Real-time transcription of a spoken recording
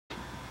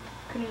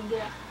Couldn't even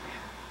get up.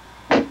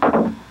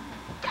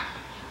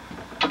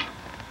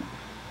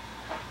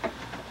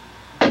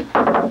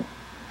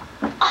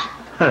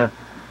 Huh.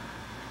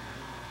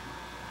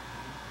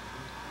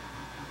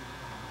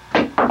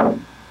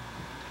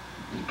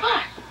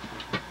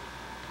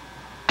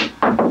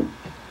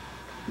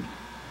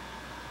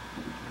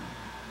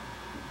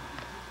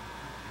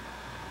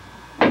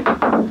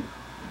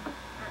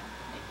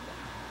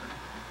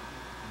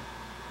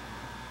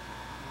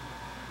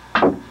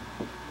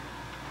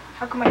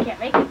 How come I can't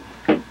make it?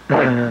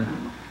 No.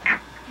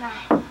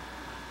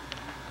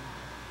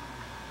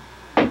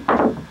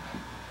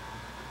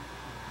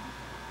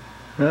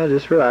 No,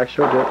 just relax,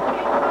 you'll do it.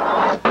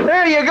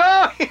 There you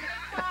go!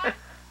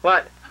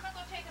 What? I'm gonna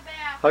go take a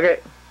bath. Okay.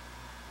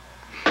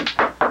 Did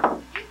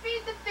you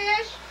feed the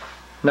fish?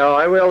 No,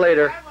 I will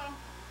later. I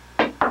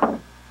will.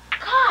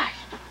 Gosh.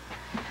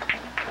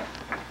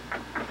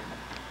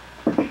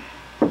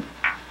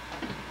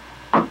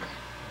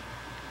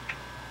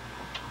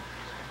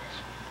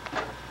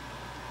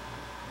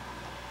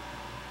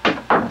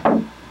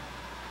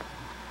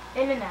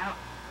 In and out.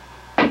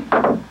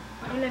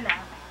 In and out.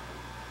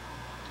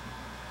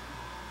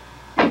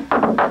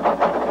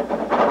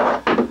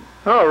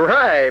 All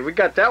right, we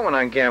got that one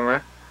on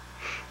camera.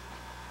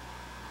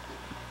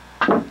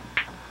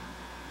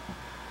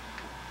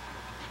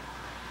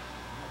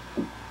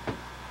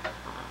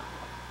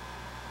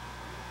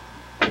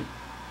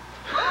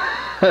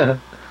 Oh,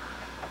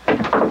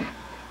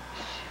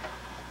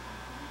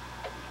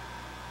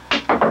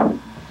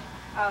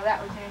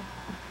 that was in.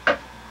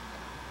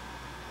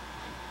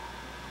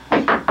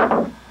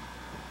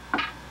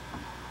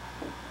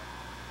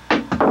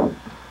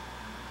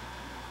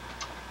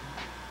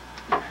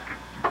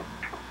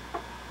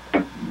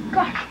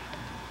 Gosh.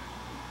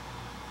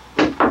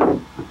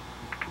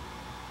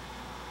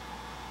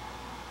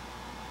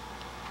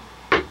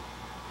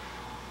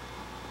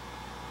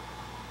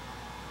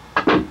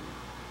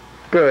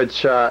 Good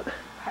shot.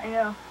 I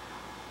know.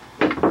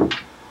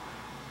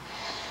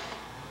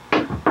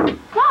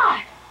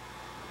 God!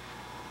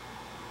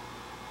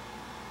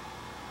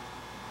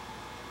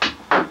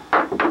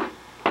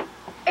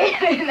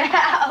 In and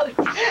out.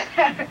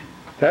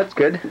 That's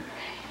good.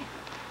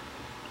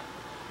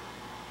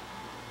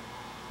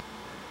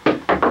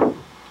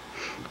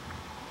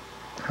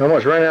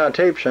 Almost ran out of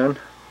tape, Sean.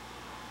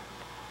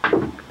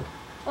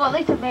 Well, at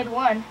least it made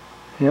one.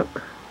 Yep.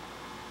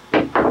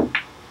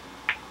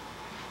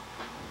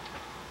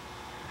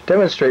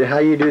 Demonstrate how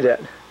you do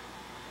that.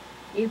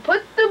 You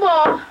put the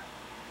ball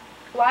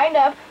lined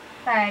up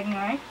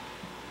diagonally.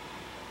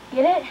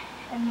 Get it?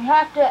 And you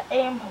have to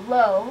aim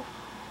low.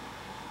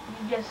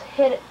 You just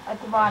hit it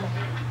at the bottom.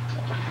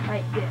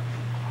 Like this.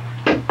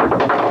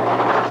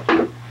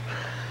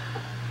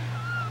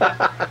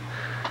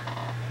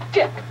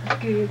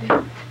 Good.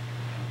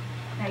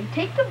 Now you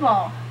take the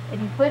ball and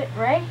you put it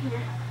right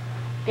here.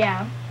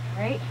 Down.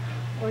 Right?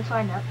 Where it's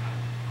lined up.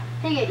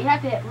 Take it. You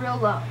have to hit real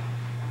low.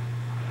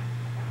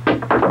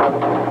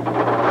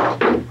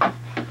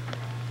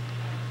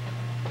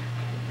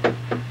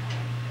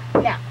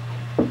 Now,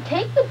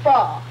 take the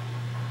ball.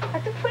 You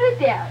have to put it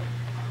down.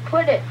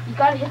 Put it. You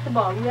gotta hit the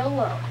ball real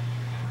low.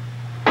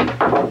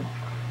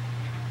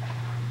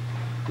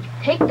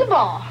 Take the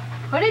ball.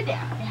 Put it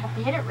down. You have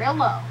to hit it real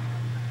low.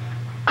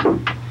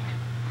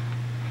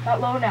 Not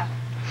low enough.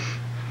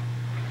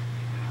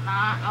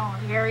 Oh,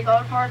 here we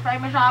go for his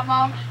famous shot,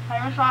 folks.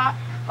 Famous shot.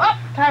 Oh,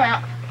 time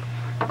out.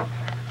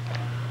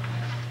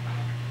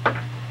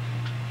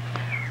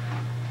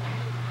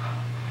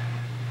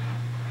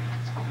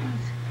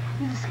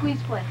 Use a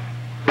squeeze play.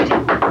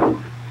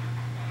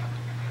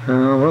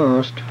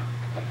 Almost.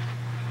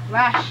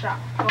 Last shot,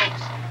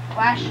 folks.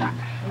 Last shot.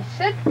 You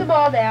set the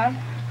ball down,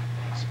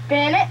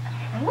 spin it,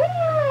 woo,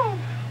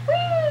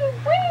 woo,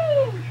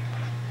 woo.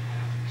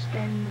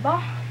 Spin the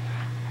ball.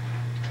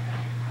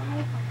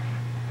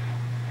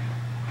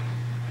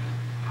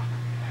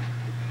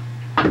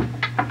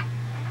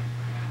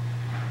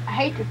 I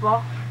hate the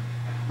ball.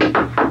 I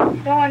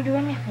don't want to do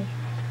anything.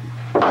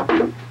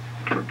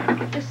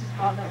 This is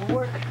all that will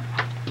work.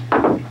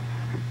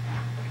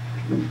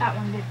 That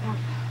one didn't work.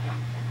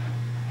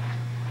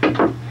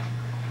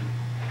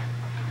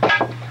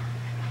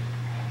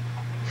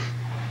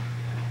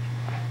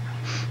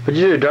 What'd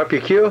you do, drop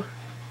your cue?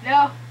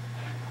 No.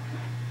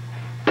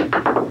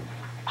 And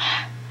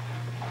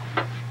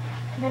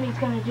then he's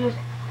gonna do his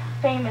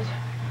famous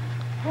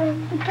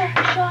from the back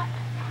shot.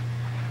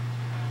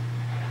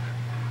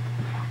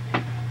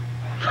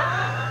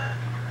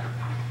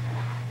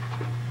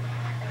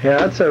 Yeah,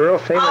 that's a real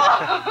famous.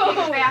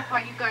 Oh!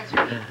 You guys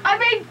I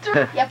mean,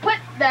 you put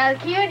the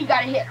cue and you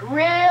gotta hit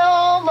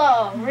real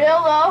low,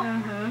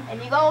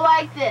 and you go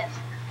like this.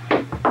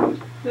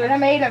 And I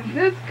made him.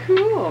 That's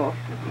cool.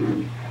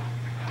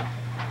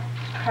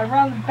 I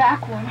run the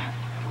back one.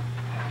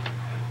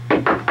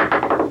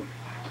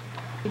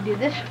 You do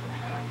this.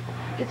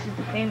 This is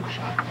the famous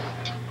shot.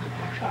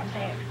 Shot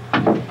there.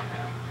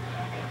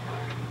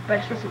 But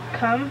it's supposed to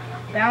come,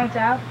 bounce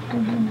out,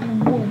 boom, boom, boom,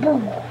 boom,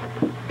 boom.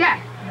 Yeah,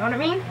 you know what I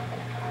mean?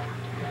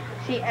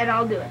 See, and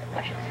I'll do it.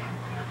 Watch this.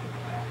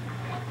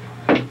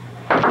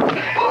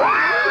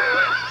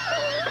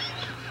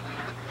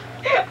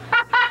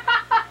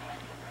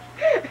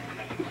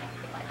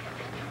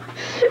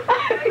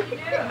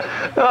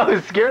 Oh,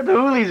 it scared the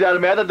hoolies out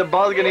of me. I thought the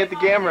ball was going to hit the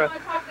camera.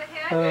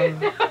 I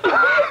did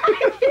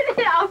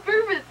it on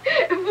purpose.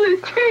 It flew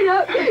straight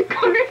up,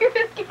 covering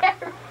the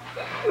camera.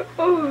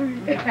 Oh,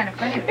 It's kind of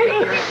funny if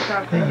you were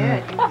across the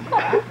head. You wouldn't be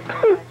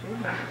laughing at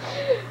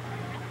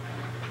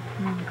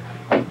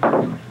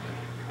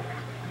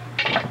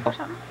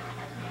you.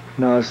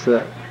 No, it's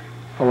the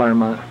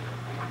alarm on it.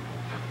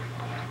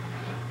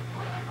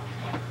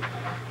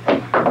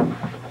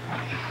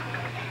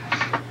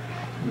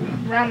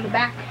 Around the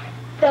back.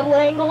 Double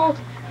angle,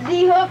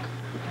 Z-hook,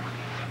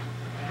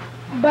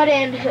 butt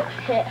end hit.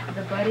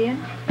 The butt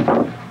end?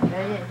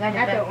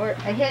 That don't work.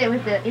 I hit it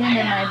with the end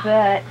of my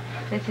butt.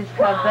 This is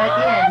called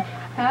butt end.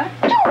 Huh?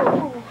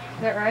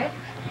 Is that right?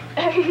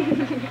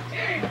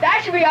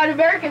 That should be on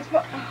America's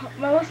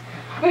most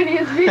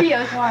funniest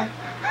videos. Why?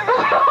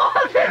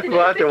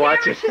 We'll have to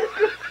watch it.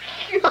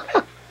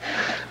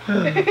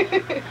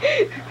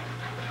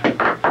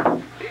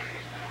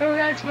 Oh,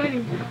 that's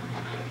funny.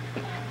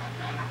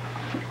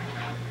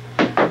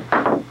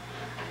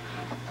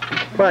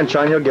 Come on,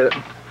 Sean, you'll get it.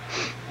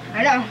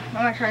 I know. I'm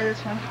gonna try this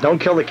one. Don't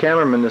kill the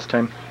cameraman this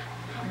time.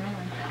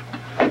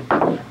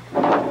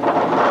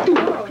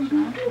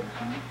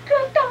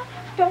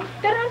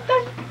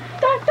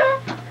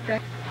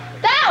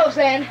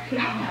 Thousand.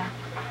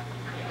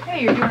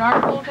 Hey, you're doing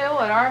our full tail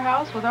at our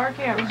house with our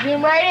camera.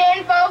 Zoom right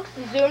in, folks.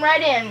 Zoom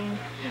right in.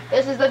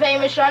 This is the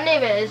famous Sean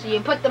Davis. You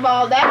put the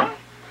ball down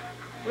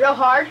real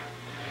hard,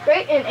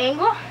 right in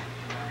angle.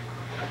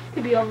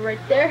 Could be over right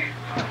there.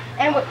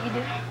 And what you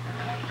do,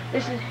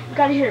 this is, you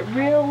gotta hit it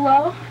real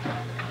low.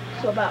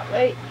 So about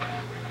right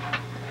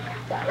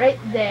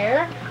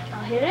there.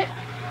 I'll hit it.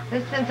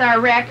 This is our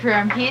rec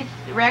room. He's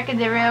wrecking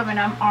the room and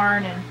I'm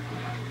ironing.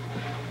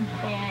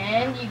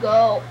 And you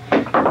go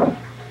like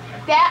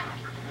that.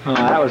 Oh,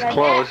 that was like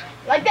close.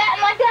 That, like that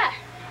and like that.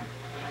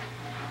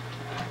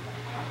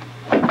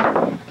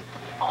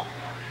 Oh.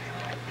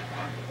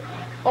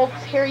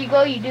 Folks, here you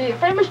go. You do your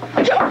famous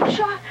jump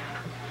shot.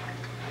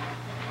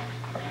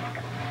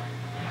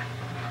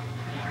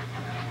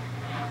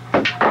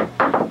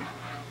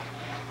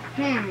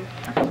 I'm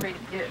afraid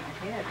to get it in my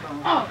head.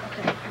 Oh,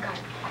 okay.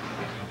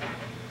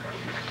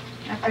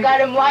 I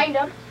got him lined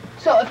up.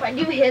 So if I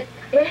do hit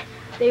it,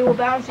 they will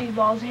bounce these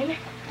balls in. At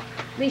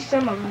least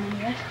some of them,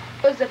 yes.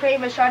 It was the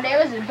famous Sean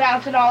Davis is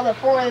bouncing all the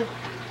four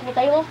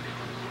tables.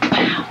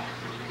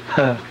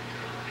 I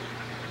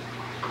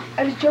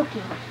was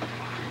joking.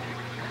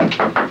 If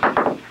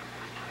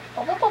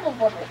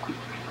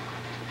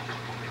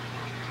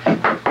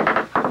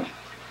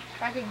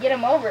I could get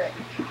him over it.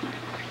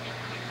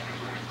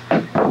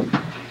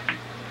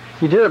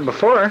 You did it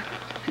before.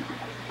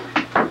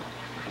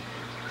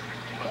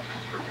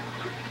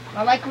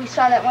 Well, like we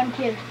saw that one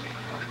kid.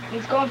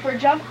 He's going for a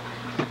jump.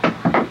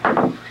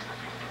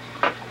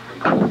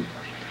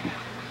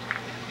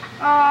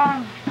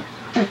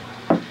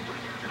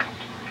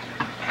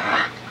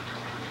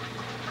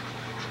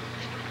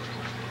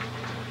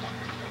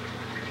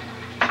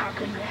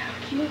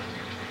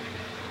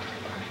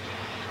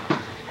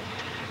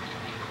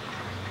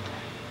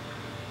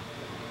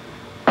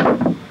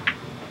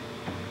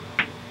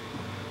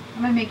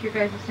 I'm gonna make your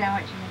guys a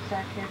sandwich in a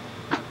sec here.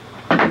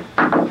 I'm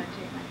gonna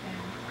take my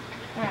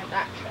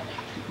pen.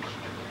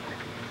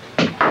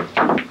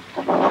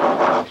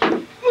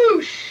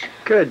 Whoosh!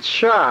 Good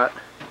shot.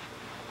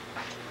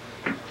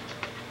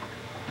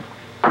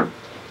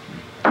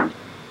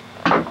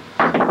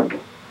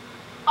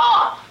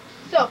 Oh!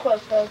 So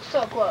close, folks.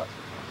 So close.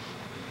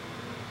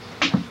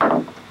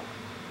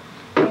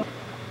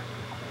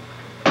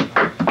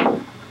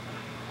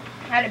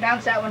 I had to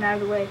bounce that one out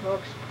of the way,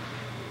 folks.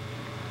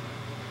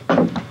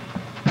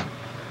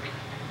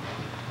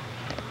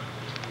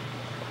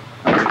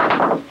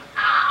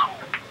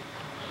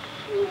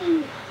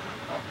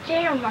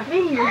 Damn, my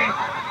finger.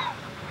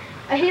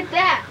 I hit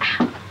that.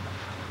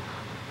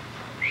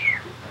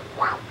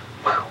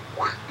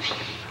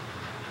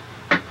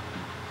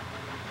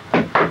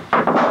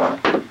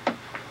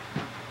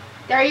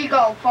 There you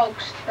go,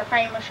 folks. The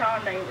famous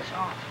Sean Davis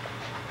song.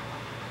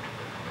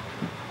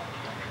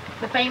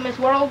 The famous,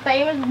 world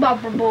famous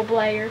bumper bull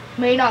player.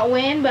 May not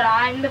win, but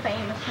I'm the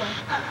famous one.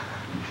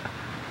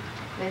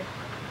 This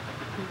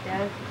he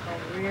does is a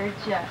rear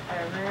jet, a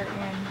rear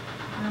end.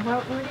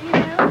 What do you do?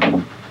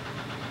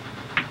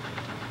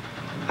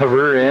 A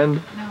rear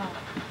end? No.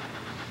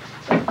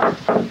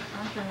 Something,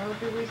 what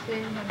did we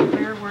say in the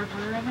rear word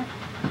rear in it?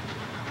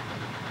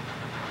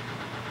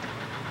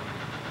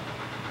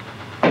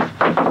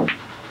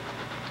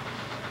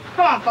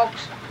 Come on,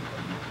 folks.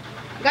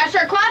 You gotta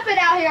start clapping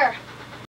out here.